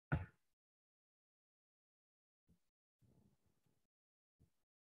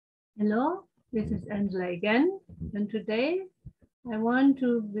Hello, this is Angela again, and today I want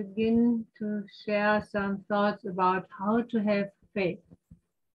to begin to share some thoughts about how to have faith.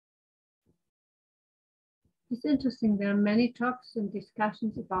 It's interesting, there are many talks and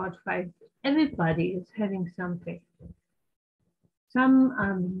discussions about faith. Everybody is having some faith. Some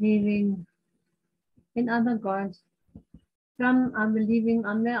are believing in other gods, some are believing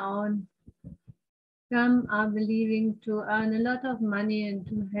on their own, some are believing to earn a lot of money and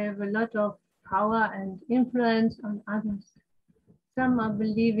to have a lot of power and influence on others. Some are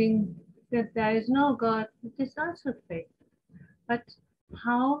believing that there is no God. It is also faith. But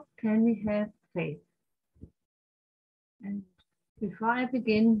how can we have faith? And before I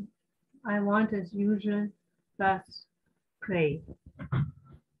begin, I want, as usual, first pray.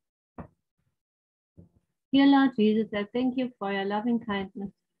 Dear Lord Jesus, I thank you for your loving kindness.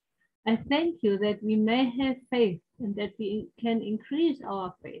 I thank you that we may have faith and that we can increase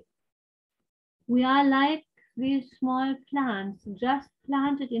our faith. We are like these small plants just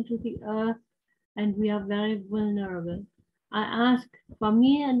planted into the earth, and we are very vulnerable. I ask for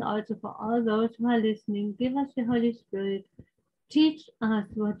me and also for all those who are listening, give us the Holy Spirit. Teach us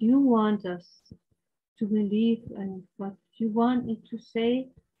what you want us to believe and what you want me to say.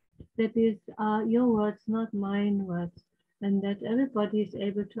 That is your words, not mine words, and that everybody is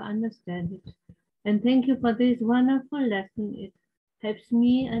able to understand it. And thank you for this wonderful lesson. It helps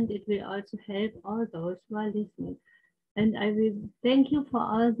me and it will also help all those who are listening. And I will thank you for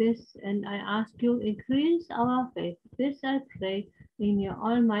all this, and I ask you, increase our faith. This I pray in your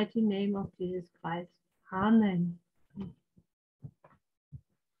almighty name of Jesus Christ. Amen.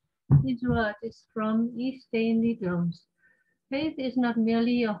 This word is from Stanley Jones. Faith is not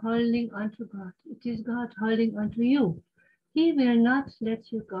merely your holding on to God. It is God holding on to you. He will not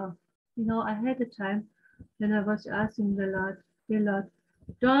let you go. You know, I had a time when I was asking the Lord, dear Lord,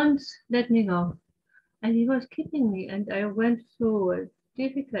 don't let me go. And he was keeping me, and I went through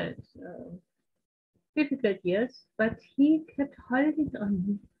difficult years, but he kept holding on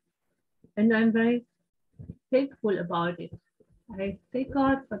me, and I'm very thankful about it. I thank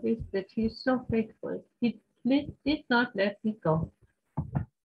God for this, that he's so faithful. He did not let me go.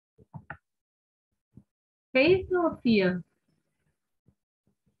 Faith or fear?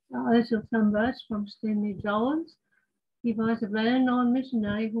 Also some words from Stanley Jones. He was a well-known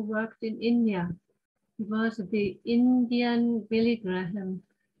missionary who worked in India. He was the Indian Billy Graham.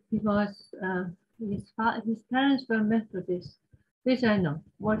 He was, his parents were Methodists. This I know.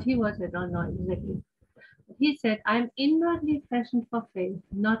 What he was, I don't know exactly. He said, I'm inwardly fashioned for faith,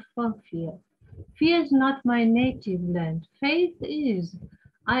 not for fear. Fear is not my native land. Faith is.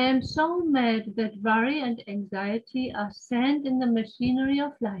 I am so mad that worry and anxiety are sand in the machinery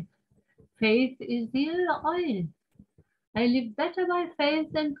of life. Faith is the oil. I live better by faith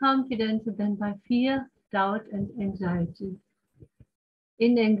and confidence than by fear, doubt, and anxiety.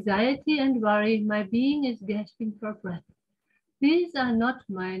 In anxiety and worry, my being is gasping for breath. These are not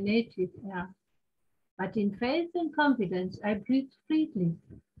my native air. But in faith and confidence, I breathe freely.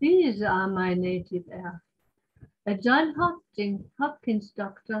 These are my native air. A John Hopkins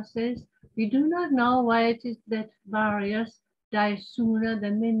doctor says, we do not know why it is that warriors die sooner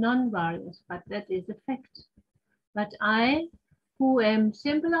than the non-warriors, but that is a fact. But I, who am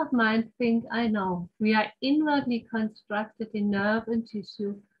simple of mind, think I know. We are inwardly constructed in nerve and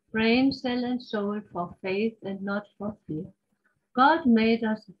tissue, brain, cell, and soul for faith and not for fear. God made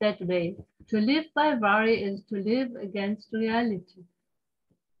us that way. To live by worry is to live against reality.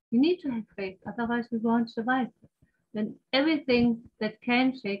 We need to have faith, otherwise we won't survive. Then everything that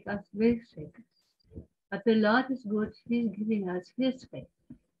can shake us will shake us. But the Lord is good. He's giving us his faith.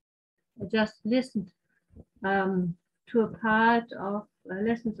 I just listened to a part of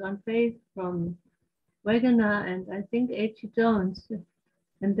lessons on faith from Wegener and I think H. Jones.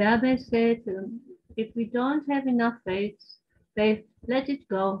 And there they said, if we don't have enough faith, let it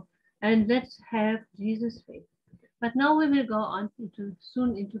go and let's have Jesus' faith. But now we will go on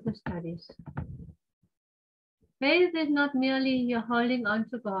soon into the studies. Faith is not merely your holding on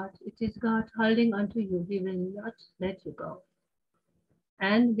to God. It is God holding on to you. He will not let you go.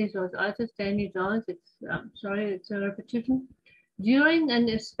 And this was also Stanley Jones. It's a repetition. During an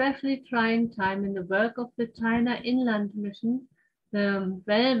especially trying time in the work of the China Inland Mission, the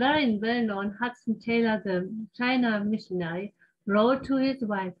very well-known Hudson Taylor, the China missionary, wrote to his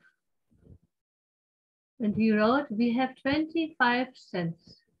wife. And he wrote, we have 25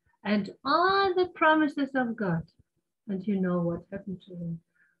 cents and all the promises of God. And you know what happened to him.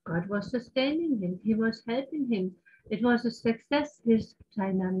 God was sustaining him. He was helping him. It was a success, his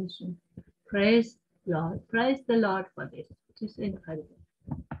China mission. Praise God. Praise the Lord for this. It is incredible.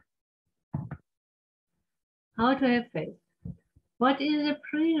 How to have faith. What is a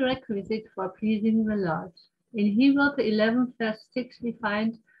prerequisite for pleasing the Lord? In Hebrews 11, verse 6, we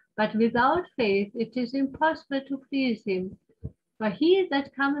find, "But without faith it is impossible to please him. For he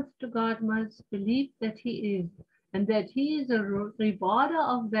that cometh to God must believe that he is, and that he is a rewarder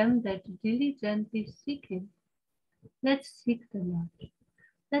of them that diligently seek him." Let's seek the Lord.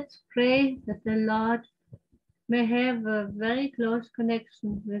 Let's pray that the Lord may have a very close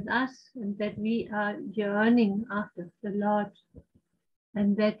connection with us, and that we are yearning after the Lord,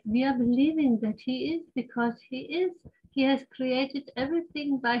 and that we are believing that he is, because he is. He has created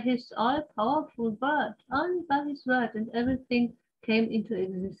everything by his all-powerful word, only by his word, and everything came into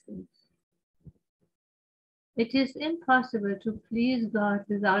existence. It is impossible to please God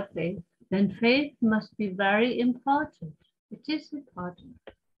without faith. Then faith must be very important. It is important.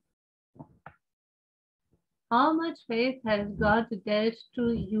 How much faith has God dealt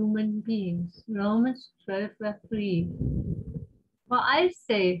to human beings? Romans 12, verse 3. For I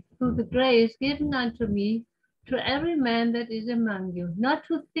say, through the grace given unto me, to every man that is among you, not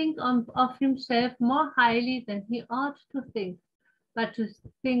to think of himself more highly than he ought to think, but to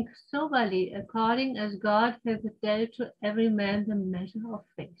think soberly, according as God hath dealt to every man the measure of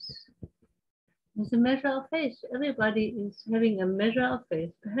faith. There's a measure of faith. Everybody is having a measure of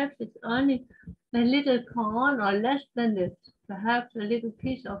faith. Perhaps it's only a little corn, or less than this, perhaps a little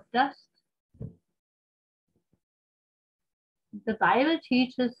piece of dust. The Bible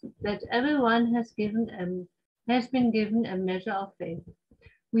teaches that everyone has been given a measure of faith.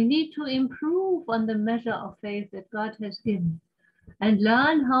 We need to improve on the measure of faith that God has given, and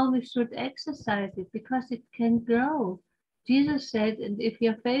learn how we should exercise it, because it can grow. Jesus said, and if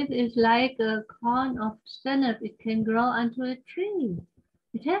your faith is like a corn of senna, it can grow unto a tree.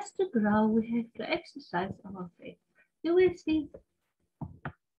 It has to grow. We have to exercise our faith. You will see.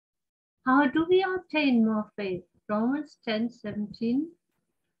 How do we obtain more faith? Romans 10:17.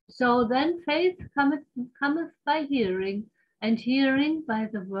 So then faith cometh by hearing, and hearing by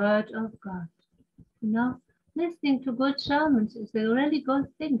the word of God. Listening to good sermons is a really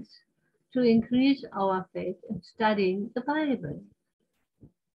good thing to increase our faith, and studying the Bible.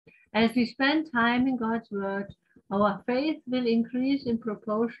 As we spend time in God's word, our faith will increase in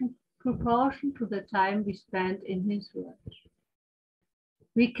proportion to the time we spend in his word.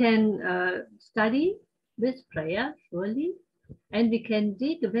 We can study with prayer, surely, and we can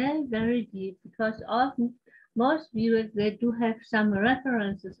dig very, very deep, because often most viewers, they do have some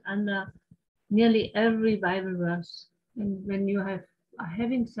references under nearly every Bible verse. And when you are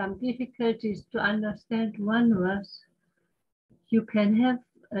having some difficulties to understand one verse, you can have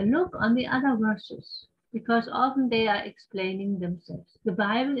a look on the other verses, because often they are explaining themselves. The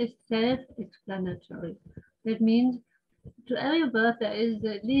Bible is self-explanatory. That means to every verse there is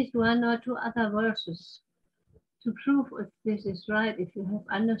at least one or two other verses to prove if this is right, if you have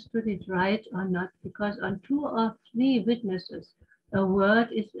understood it right or not, because on 2 or 3 witnesses, a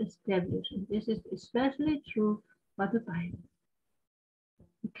word is established. And this is especially true for the Bible.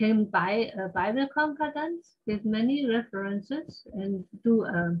 You can buy a Bible concordance with many references and do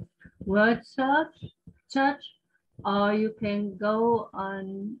a word search, or you can go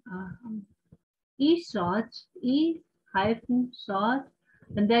on eSword, e-sword,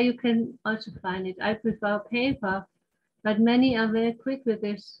 and there you can also find it. I prefer paper, but many are very quick with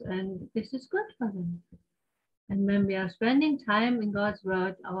this, and this is good for them. And when we are spending time in God's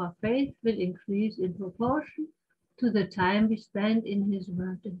word, our faith will increase in proportion to the time we spend in his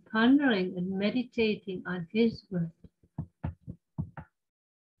word, and pondering and meditating on his word.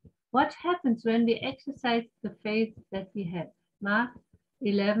 What happens when we exercise the faith that we have? Mark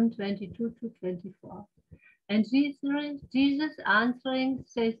 11:22-24. And Jesus answering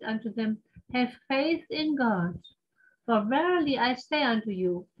says unto them, have faith in God. For verily I say unto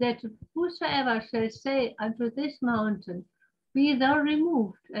you, that whosoever shall say unto this mountain, be thou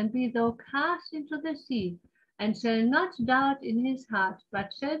removed, and be thou cast into the sea, and shall not doubt in his heart,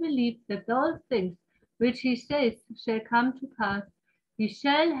 but shall believe that those things which he says shall come to pass, he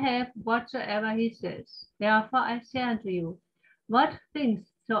shall have whatsoever he says. Therefore I say unto you, what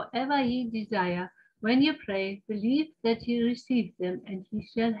things soever ye desire, when you pray, believe that ye receive them, and ye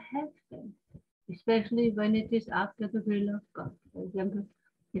shall have them, especially when it is after the will of God. For example,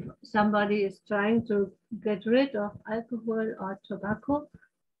 if somebody is trying to get rid of alcohol or tobacco,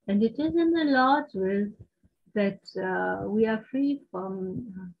 and it is in the Lord's will that we are free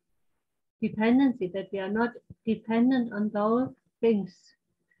from dependency, that we are not dependent on those things.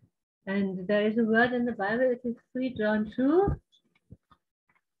 And there is a word in the Bible, it is 3 John 2.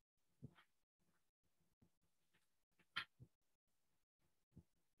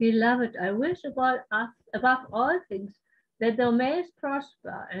 Beloved, I wish above all things that thou mayest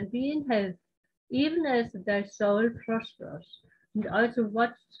prosper and be in health, even as thy soul prospers. And also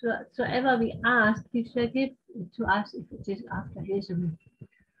whatsoever we ask, he shall give it to us if it is after his will.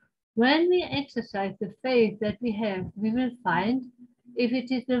 When we exercise the faith that we have, we will find, if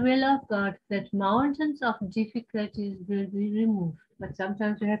it is the will of God, that mountains of difficulties will be removed. But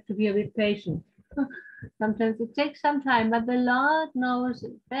sometimes we have to be a bit patient. Sometimes it takes some time, but the Lord knows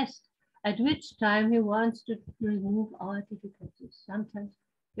best at which time he wants to remove our difficulties. Sometimes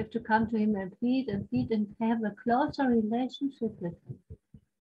we have to come to him and plead and have a closer relationship with him.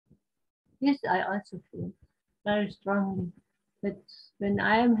 This I also feel very strongly, that when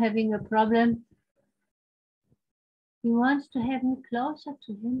I am having a problem, he wants to have me closer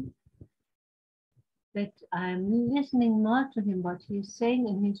to him, that I'm listening more to him, what he is saying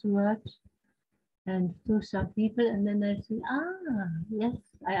in his words, and to some people, and then I say, yes,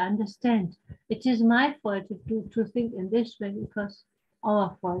 I understand. It is my fault to think in this way, because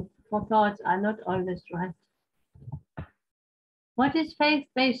our thoughts are not always right. What is faith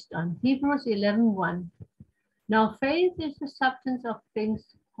based on? Hebrews 11:1. Now faith is the substance of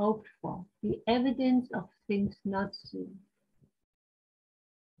things hoped for, the evidence of things not seen.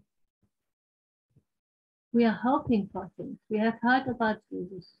 We are hoping for things. We have heard about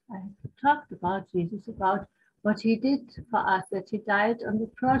Jesus. I have talked about Jesus, about what he did for us, that he died on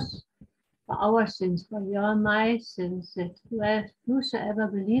the cross for our sins, for your and my sins, that whosoever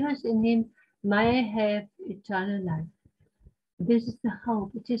believeth in him may have eternal life. This is the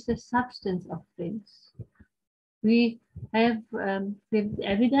hope. It is the substance of things. We have the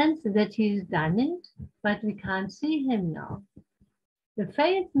evidence that he's done it, but we can't see him now. The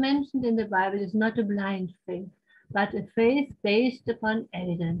faith mentioned in the Bible is not a blind faith, but a faith based upon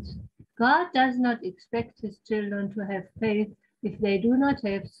evidence. God does not expect his children to have faith if they do not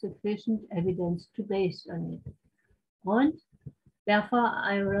have sufficient evidence to base on it. And therefore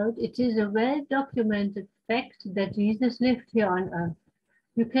I wrote, it is a well-documented fact that Jesus lived here on earth.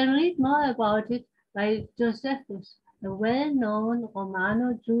 You can read more about it by Josephus, a well-known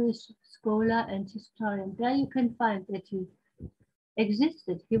Romano-Jewish scholar and historian. There you can find that he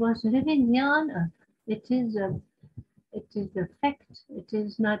existed. He was living here on earth. It is a fact. It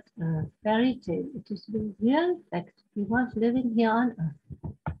is not a fairy tale. It is the real fact. He was living here on earth.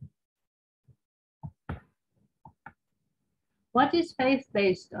 What is faith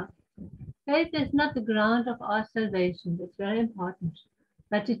based on? Faith is not the ground of our salvation. That's very important.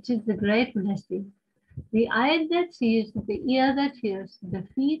 But it is the great blessing. The eye that sees, the ear that hears, the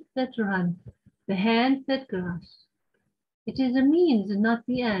feet that run, the hand that grasps. It is a means, not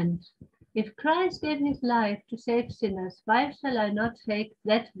the end. If Christ gave his life to save sinners, why shall I not take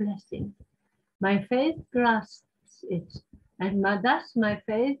that blessing? My faith grasps it, and thus my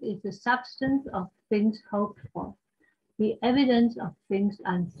faith is the substance of things hoped for, the evidence of things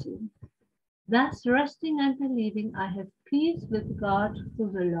unseen. Thus, resting and believing, I have peace with God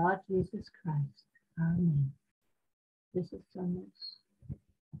through the Lord Jesus Christ. Amen. This is so nice.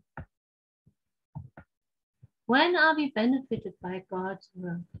 When are we benefited by God's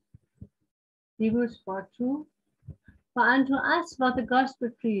word? Hebrews 4:2. For unto us was the gospel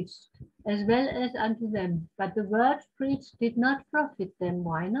preached, as well as unto them. But the word preached did not profit them.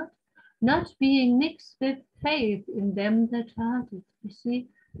 Why not? Not being mixed with faith in them that heard it. You see,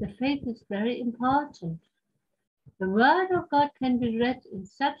 the faith is very important. The word of God can be read in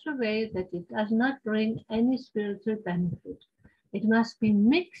such a way that it does not bring any spiritual benefit. It must be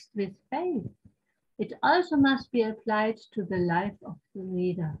mixed with faith. It also must be applied to the life of the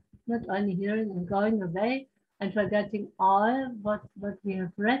reader, not only hearing and going away and forgetting all what we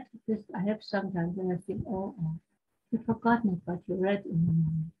have read. This I have sometimes when I think, you've forgotten what you read in the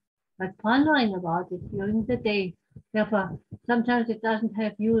morning. But pondering about it during the day. Therefore, sometimes it doesn't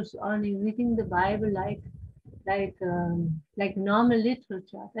have use only reading the Bible like normal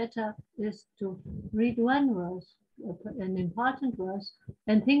literature. Better is to read one verse, an important verse,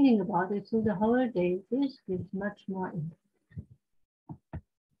 and thinking about it through the whole day. This gives much more impact.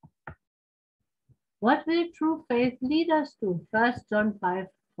 What will true faith lead us to? 1 John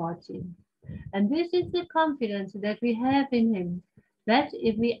 5:14. And this is the confidence that we have in him, that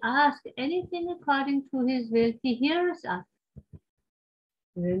if we ask anything according to his will, he hears us.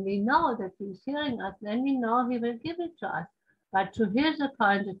 When we know that he's hearing us, then we know he will give it to us, but to his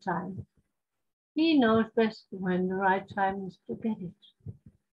appointed time. He knows best when the right time is to get it.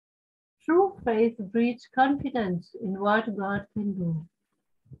 True faith breeds confidence in what God can do.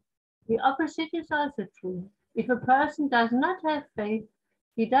 The opposite is also true. If a person does not have faith,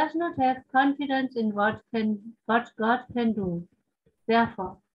 he does not have confidence in what God can do.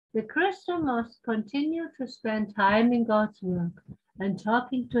 Therefore, The Christian must continue to spend time in God's work and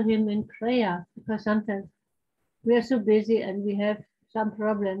talking to Him in prayer, because sometimes we are so busy and we have some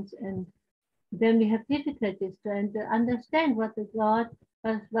problems, and then we have difficulties to understand what the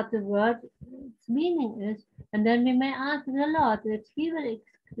word's meaning is, and then we may ask the Lord that He will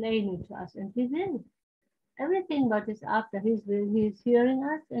explain it to us, and He will. Everything what is after His will, He is hearing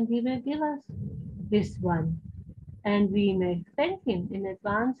us, and He will give us this one. And we may thank Him in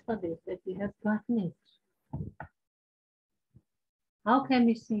advance for this, that we have gotten it. How can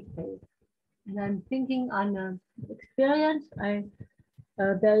we see faith? And I'm thinking on an experience.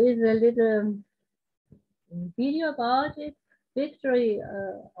 There is a little video about it. Victory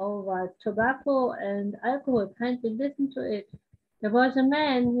over tobacco and alcohol. Kindly listen to it. There was a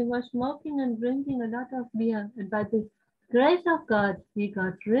man, he was smoking and drinking a lot of beer, and by the grace of God, he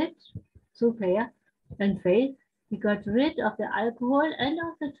got rid, through prayer and faith, he got rid of the alcohol and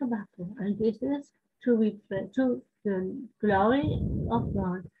of the tobacco. And this is to the glory of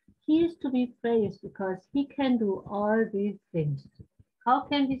God. He is to be praised because he can do all these things. How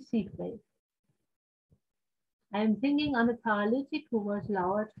can we see faith? I am thinking on a paralytic who was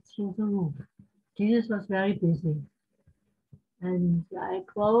lowered through the roof. Jesus was very busy. And I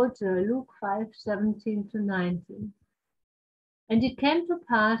quote Luke 5:17-19. And it came to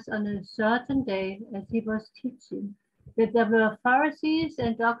pass on a certain day, as he was teaching, that there were Pharisees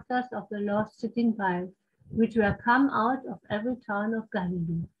and doctors of the law sitting by, which were come out of every town of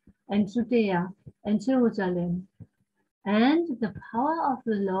Galilee, and Judea, and Jerusalem. And the power of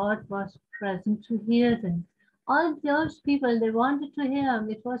the Lord was present to heal them. All those people, they wanted to hear him.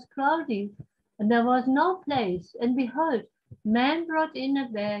 It was crowded, and there was no place. And behold, man brought in a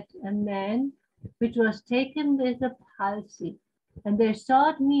bed, a man which was taken with a palsy. And they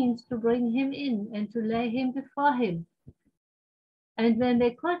sought means to bring him in and to lay him before him. And when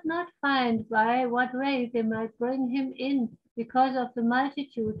they could not find by what way they might bring him in because of the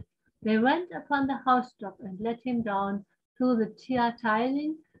multitude, they went upon the housetop and let him down through the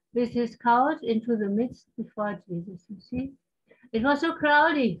tiling with his couch into the midst before Jesus. You see, it was so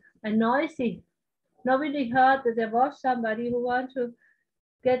crowded and noisy. Nobody heard that there was somebody who wanted to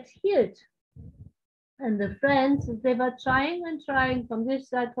get healed. And the friends, they were trying and trying from this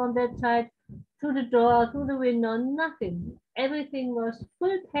side, from that side, through the door, through the window, nothing. Everything was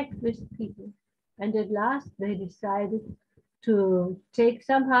full packed with people. And at last they decided to take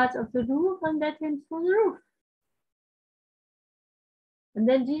some parts of the roof and let him through the roof. And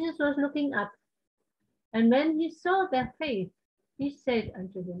then Jesus was looking up. And when he saw their faith, he said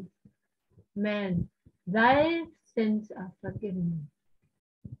unto them, Man, thy sins are forgiven.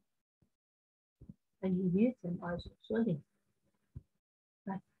 And he healed them also, surely.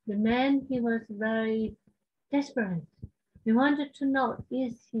 But the man, he was very desperate. He wanted to know,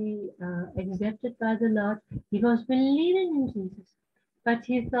 is he accepted by the Lord? He was believing in Jesus. But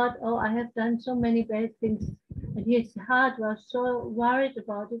he thought, oh, I have done so many bad things. And his heart was so worried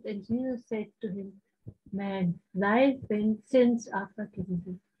about it. And Jesus said to him, Man, thy sins are forgiven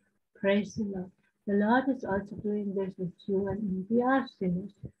thee. Praise the Lord. The Lord is also doing this with you and me. We are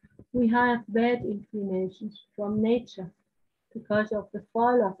sinners. We have bad inclinations from nature because of the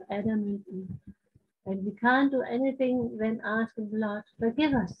fall of Adam and Eve. And we can't do anything when asking the Lord to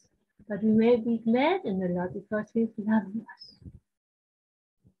forgive us. But we may be glad in the Lord because He's loving us.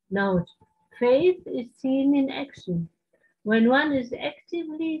 Now, faith is seen in action. When one is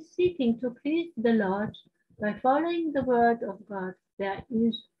actively seeking to please the Lord by following the word of God, there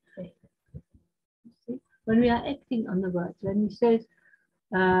is faith. See? When we are acting on the word, when He says,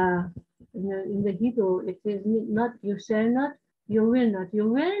 in the Hebrew, it is not you shall not, you will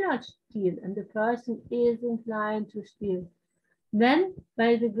not steal, and the person is inclined to steal. Then,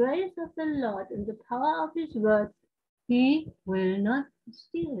 by the grace of the Lord and the power of His word, he will not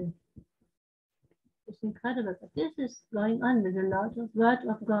steal. It's incredible, but this is going on with the word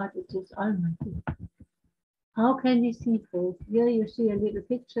of God. It is Almighty. How can we see faith? Here you see a little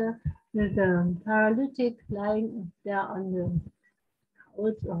picture with a paralytic lying there on the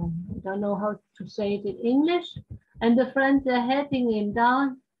I don't know how to say it in English, and the friends are helping him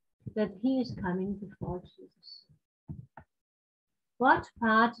down, that he is coming before Jesus. What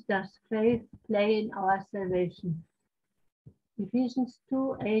part does faith play in our salvation? Ephesians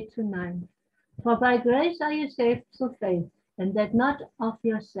 2:8-9. For by grace are you saved through faith, and that not of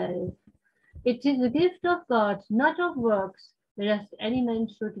yourself. It is a gift of God, not of works, lest any man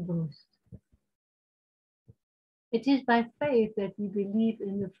should boast. It is by faith that we believe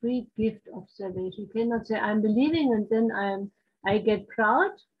in the free gift of salvation. You cannot say, I'm believing, and then I get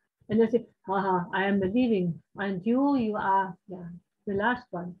proud, and I say, haha, I am believing, and you are the last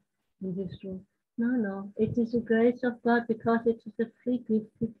one. in this room. No, it is the grace of God because it is a free gift.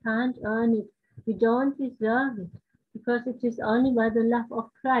 We can't earn it. We don't deserve it because it is only by the love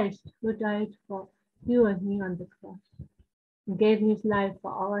of Christ who died for you and me on the cross and gave his life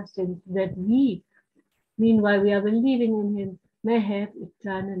for our sins that we, meanwhile we are believing in him, may have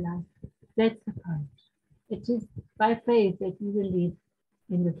eternal life. That's the point. It is by faith that we believe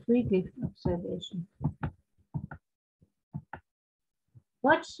in the free gift of salvation.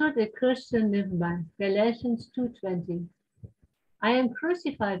 What should a Christian live by? Galatians 2:20. I am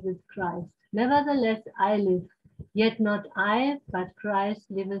crucified with Christ. Nevertheless I live, yet not I, but Christ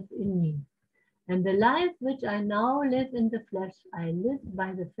liveth in me. And the life which I now live in the flesh, I live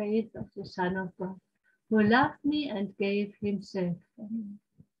by the faith of the Son of God, who loved me and gave himself for me.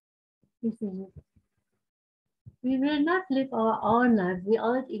 This is it. We will not live our own life, the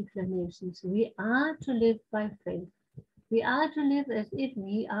old inclinations. We are to live by faith. We are to live as if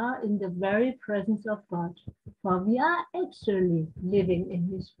we are in the very presence of God, for we are actually living in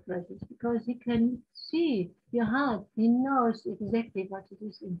his presence because he can see your heart. He knows exactly what it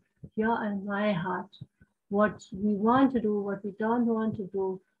is in your and my heart, what we want to do, what we don't want to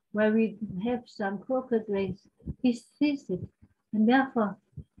do, where we have some crooked ways. He sees it, and therefore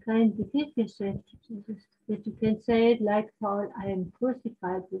kindly give yourself to Jesus, that you can say it like Paul, I am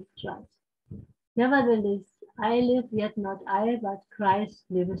crucified with Christ. Nevertheless, I live, yet not I, but Christ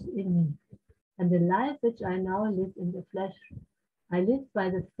liveth in me. And the life which I now live in the flesh, I live by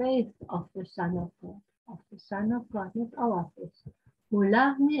the faith of the Son of God, not our faith, who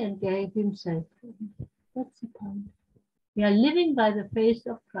loved me and gave himself for me. That's the point. We are living by the faith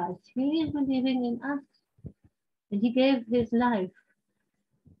of Christ. He is living in us. And he gave his life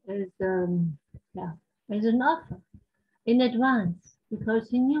as, as an offer in advance, because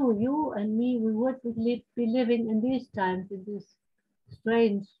he knew you and me, we would be living in these times, in these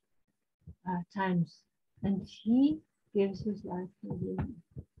strange times. And he gives his life for you.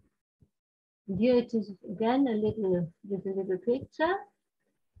 And here it is again with a little picture,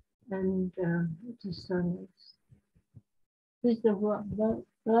 and it is so nice. This is the word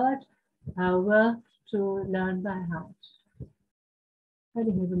to learn by heart. Let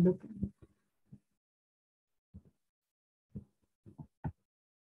me have a look at it.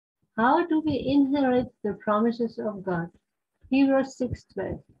 How do we inherit the promises of God? Hebrews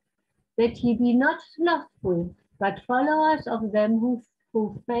 6:12. That ye be not slothful, but followers of them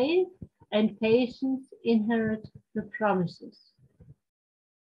who faith and patience inherit the promises.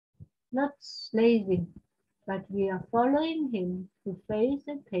 Not lazy, but we are following him through faith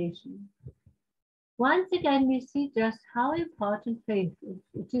and patience. Once again, we see just how important faith is.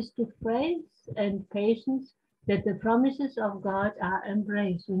 It is through faith and patience that the promises of God are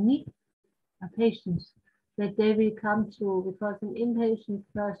embraced. We need a patience that they will come true, because an impatient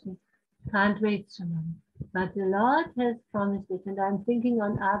person can't wait so long. But the Lord has promised it, and I'm thinking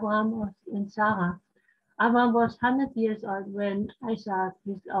on Abraham and Sarah. Abraham was 100 years old when Isaac,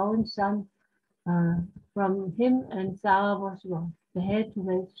 his own son, from him and Sarah was born. They had to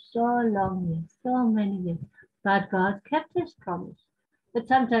wait so long years, so many years. But God kept his promise. But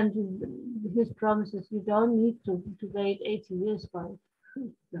sometimes his promises, you don't need to wait 80 years for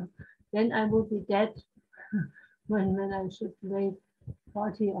it. So then I would be dead when I should wait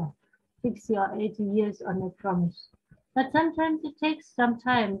 40 or 60 or 80 years on a promise. But sometimes it takes some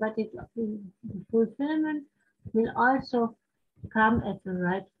time, but the fulfillment will also come at the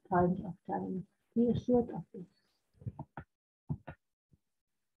right point of time. Be assured of this.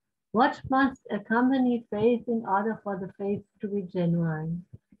 What must accompany faith in order for the faith to be genuine?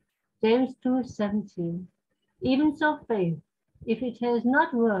 James 2:17. Even so faith, if it has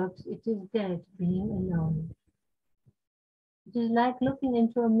not works, it is dead, being alone. It is like looking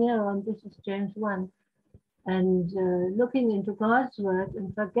into a mirror, and this is James 1, and looking into God's word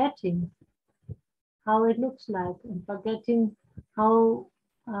and forgetting how it looks like, and forgetting how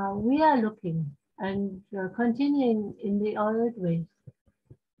we are looking, and continuing in the old ways.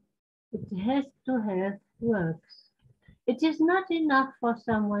 It has to have works. It is not enough for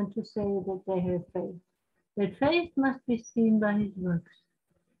someone to say that they have faith. That faith must be seen by his works.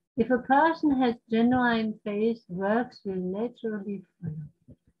 If a person has genuine faith, works will naturally follow.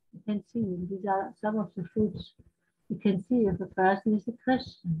 You can see, these are some of the fruits. You can see if a person is a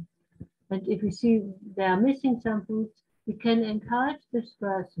Christian. And if we see they are missing some fruits, we can encourage this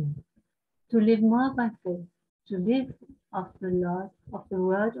person to live more by faith, to live of the Lord, of the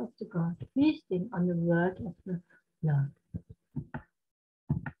word of the God, feasting on the word of the Lord.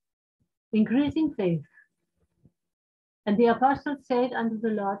 Increasing faith. And the apostles said unto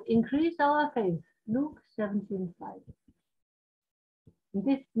the Lord, increase our faith. Luke 17:5. And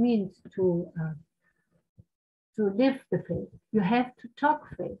this means to live the faith. You have to talk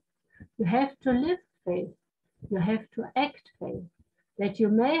faith. You have to live faith. You have to act faith, that you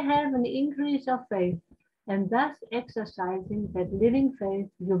may have an increase of faith, and thus exercising that living faith,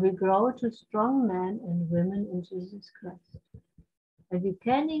 you will grow to strong men and women in Jesus Christ. And we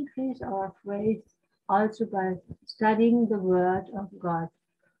can increase our faith also by studying the Word of God.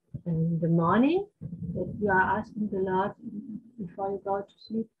 And in the morning, that you are asking the Lord before you go to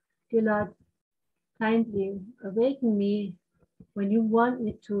sleep, dear Lord, kindly awaken me when you want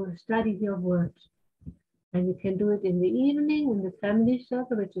me to study your Word. And you can do it in the evening in the family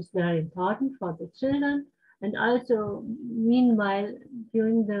circle, which is very important for the children. And also, meanwhile,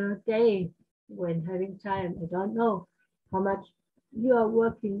 during the day when having time, I don't know how much you are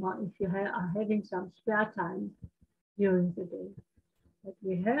working on, if you are having some spare time during the day. But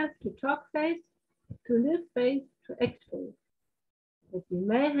we have to talk faith, to live faith, to act faith. That we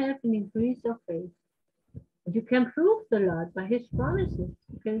may have an increase of faith. And you can prove the Lord by his promises.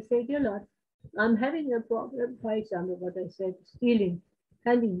 You can say, dear Lord, I'm having a problem, for example, what I said, stealing.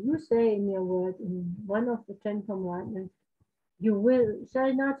 Kindly, you say in your word, in one of the 10 commandments, you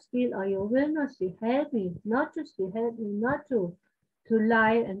shall not steal, or you will not steal. Help me not to steal, help me not to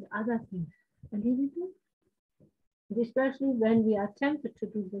lie and other things. And he will do. And especially when we are tempted to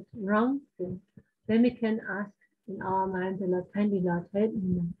do this wrong thing, then we can ask in our mind, the Lord, kindly, Lord, help me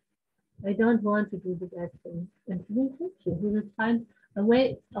now. I don't want to do the bad thing. And he will help you. He will find a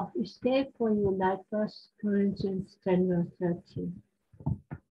way of escape for you, like 1 Corinthians 10, verse 13.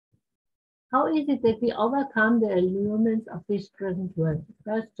 How is it that we overcome the allurements of this present world?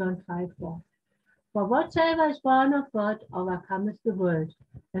 1 John 5:4. For whatsoever is born of God overcometh the world.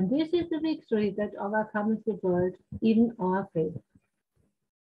 And this is the victory that overcometh the world, even our faith.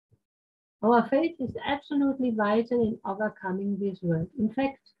 Our faith is absolutely vital in overcoming this world. In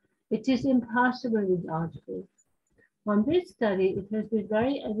fact, it is impossible without faith. From this study, it has been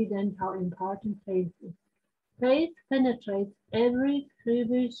very evident how important faith is. Faith penetrates every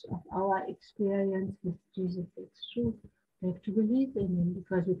crevice of our experience with Jesus. It's true. We have to believe in him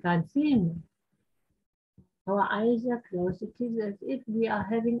because we can't see him. Our eyes are closed. It is as if we are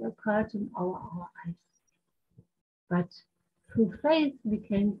having a curtain over our eyes. But through faith, we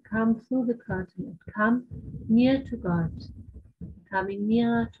can come through the curtain and come near to God, coming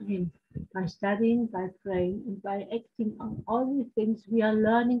nearer to him by studying, by praying, and by acting on all the things we are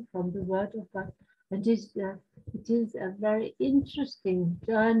learning from the Word of God. And it is a very interesting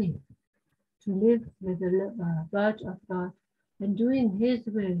journey to live with the Word of God and doing his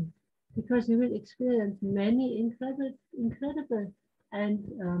will, because you will experience many incredible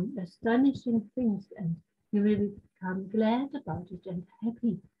and astonishing things, and you will become glad about it and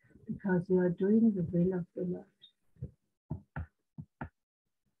happy because you are doing the will of the Lord.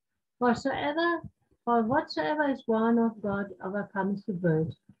 For whatsoever is born of God overcomes the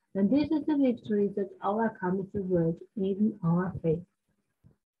world, and this is the victory that overcomes the world, even our faith.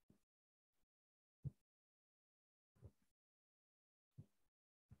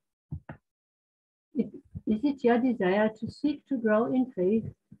 Is it your desire to seek to grow in faith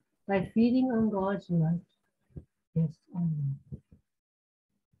by feeding on God's word? Yes or no?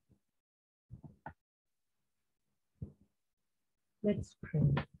 Let's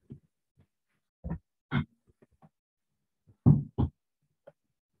pray.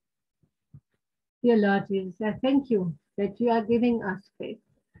 Dear Lord Jesus, I thank you that you are giving us faith.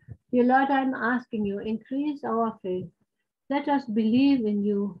 Dear Lord, I'm asking you, increase our faith. Let us believe in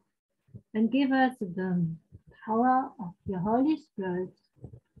you and give us the power of your Holy Spirit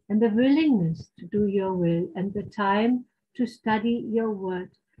and the willingness to do your will and the time to study your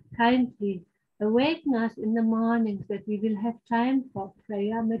word. Kindly awaken us in the mornings that we will have time for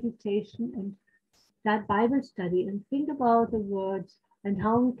prayer, meditation, and that Bible study, and think about the words and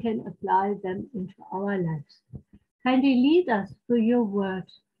how we can apply them into our lives. Kindly lead us through your word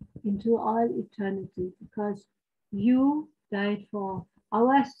into all eternity, because you died for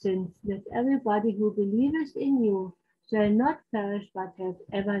our sins, that everybody who believes in you shall not perish but have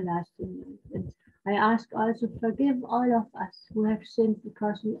everlasting life. And I ask also, forgive all of us who have sinned,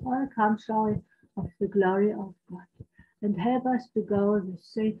 because we all come short of the glory of God, and help us to go the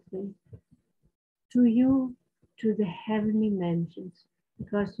safe way to you, to the heavenly mansions,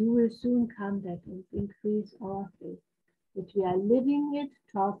 because you will soon come back and increase our faith, that we are living it,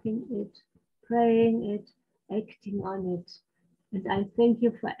 talking it, praying it, acting on it. And I thank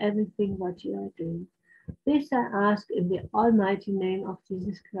you for everything what you are doing. This I ask in the almighty name of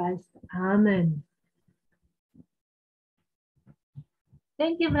Jesus Christ. Amen.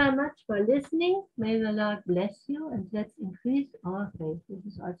 Thank you very much for listening. May the Lord bless you and let's increase our faith.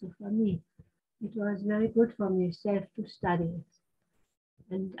 This is also for me. It was very good for myself to study it.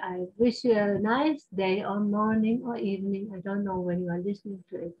 And I wish you a nice day or morning or evening. I don't know when you are listening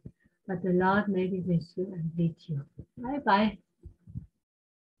to it, but the Lord may be with you and lead you. Bye bye.